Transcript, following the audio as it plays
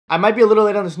I might be a little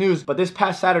late on this news, but this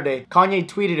past Saturday, Kanye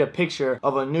tweeted a picture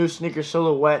of a new sneaker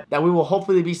silhouette that we will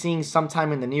hopefully be seeing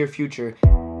sometime in the near future.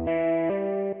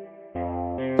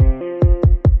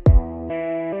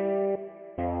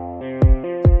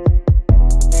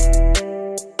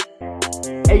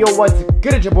 Hey yo, what's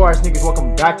good? It's your boy rsneakers.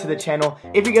 Welcome back to the channel.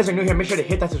 If you guys are new here, make sure to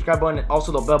hit that subscribe button and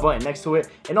also the bell button next to it.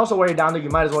 And also while you're down there, you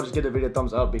might as well just give the video a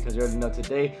thumbs up because you already know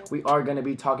today we are going to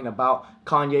be talking about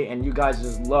Kanye, and you guys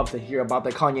just love to hear about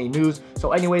the Kanye news.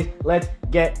 So anyways, let's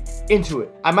get into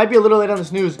it. I might be a little late on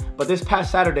this news, but this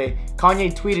past Saturday,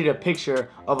 Kanye tweeted a picture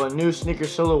of a new sneaker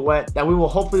silhouette that we will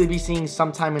hopefully be seeing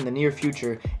sometime in the near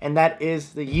future, and that is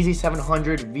the Yeezy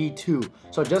 700 V2.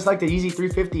 So just like the Yeezy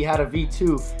 350 had a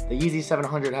V2, the Yeezy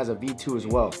 700 has a V2 as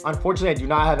well. Unfortunately, I do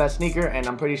not have that sneaker, and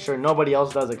I'm pretty sure nobody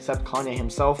else does except Kanye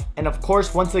himself. And of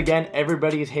course, once again,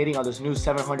 everybody is hating on this new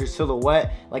 700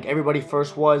 silhouette like everybody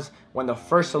first was when the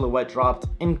first silhouette dropped,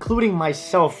 including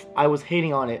myself. I was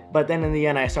hating on it, but then in the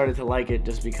end I started to like it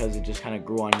just because it just kind of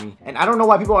grew on me. And I don't know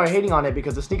why people are hating on it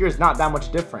because the sneaker is not that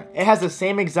much different. It has the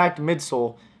same exact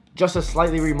midsole, just a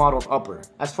slightly remodeled upper.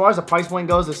 As far as the price point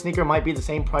goes, the sneaker might be the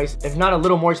same price, if not a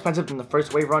little more expensive than the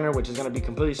first Wave Runner, which is going to be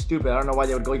completely stupid. I don't know why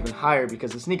they would go even higher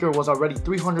because the sneaker was already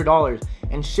 $300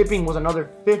 and shipping was another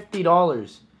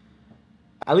 $50.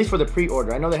 At least for the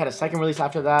pre-order. I know they had a second release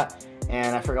after that,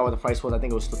 and I forgot what the price was. I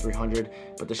think it was still $300,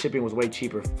 but the shipping was way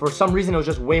cheaper. For some reason, it was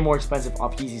just way more expensive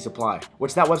off Yeezy Supply,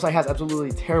 which that website has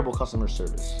absolutely terrible customer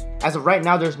service. As of right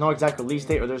now, there's no exact release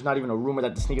date, or there's not even a rumor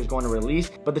that the sneaker is going to release,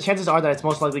 but the chances are that it's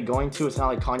most likely going to. It's not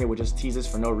like Kanye would just tease this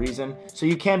for no reason. So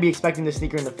you can be expecting this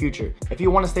sneaker in the future. If you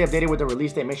want to stay updated with the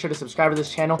release date, make sure to subscribe to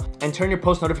this channel and turn your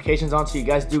post notifications on so you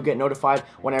guys do get notified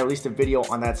when I release a video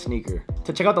on that sneaker.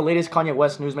 To check out the latest Kanye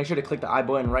West news, make sure to click the I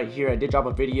button right here. I did drop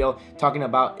a video talking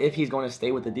about if he's going to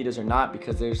stay with Adidas or not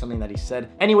because there's something that he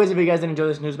said. Anyways, if you guys did enjoy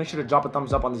this news, make sure to drop a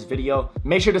thumbs up on this video.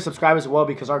 Make sure to subscribe as well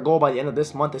because our goal by the end of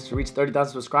this month is to reach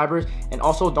 30,000 subscribers. And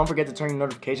also don't forget to turn your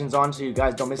notifications on so you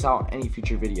guys don't miss out on any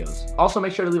future videos. Also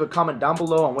make sure to leave a comment down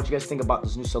below on what you guys think about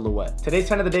this new silhouette. Today's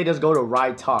fan of the day does go to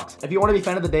Ride Talks. If you want to be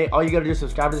fan of the day, all you gotta do is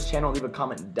subscribe to this channel and leave a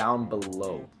comment down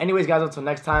below. Anyways guys, until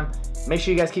next time, make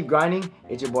sure you guys keep grinding.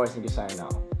 It's your boy rsneakersfl signing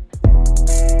out.